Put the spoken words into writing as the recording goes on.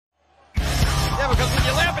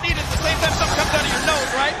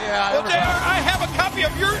copy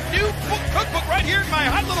of your new cookbook right here in my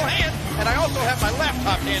hot little hand. And I also have my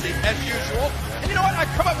laptop handy, as usual. And you know what? I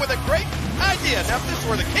come up with a great idea. Now, if this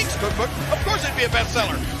were the King's cookbook, of course it'd be a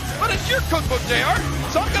bestseller. But it's your cookbook, JR.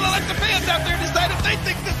 So I'm going to let the fans out there decide if they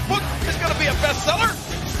think this book is going to be a bestseller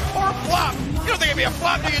or a flop. You don't think it'd be a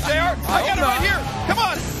flop, do you, JR? I got it right here. Come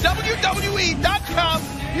on, WWE.com.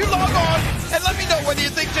 You log on and let me know whether you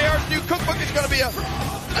think JR's new cookbook is going to be a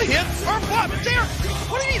hit or a flop. JR,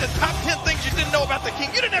 what do you need? The top 10 things you didn't know about the King?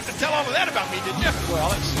 You didn't have to tell all of that about me, did you? Well,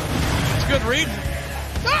 it's good reading.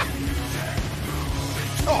 Ah!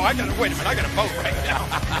 Oh, wait a minute, I gotta vote right now.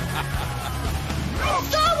 You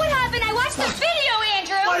saw what happened. I watched the video,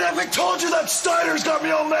 Andrew. I haven't told you that Steiner got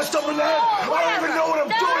me all messed up in the head. Oh, I don't even know what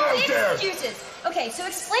I'm doing out there. Excuses. Okay, so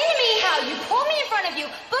explain to me how you pulled me in front of you,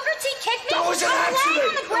 Booker T kicked me, That was an I'm laying accident.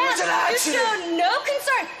 on the ground. That was an accident. You showed no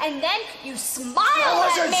concern, and then you smiled I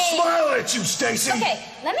wasn't at me. smiling at you, Stacy. Okay,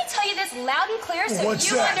 let me tell you this loud and clear so What's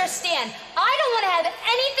you that? understand. I don't want to have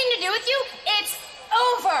anything to do with you. It's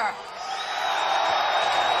over.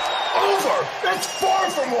 Over? It's far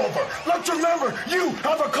from over. Let's remember, you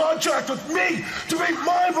have a contract with me to be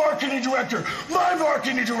my marketing director. My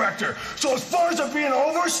marketing director. So as far as it being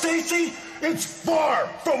over, Stacy, it's far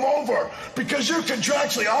from over because you're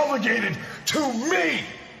contractually obligated to me.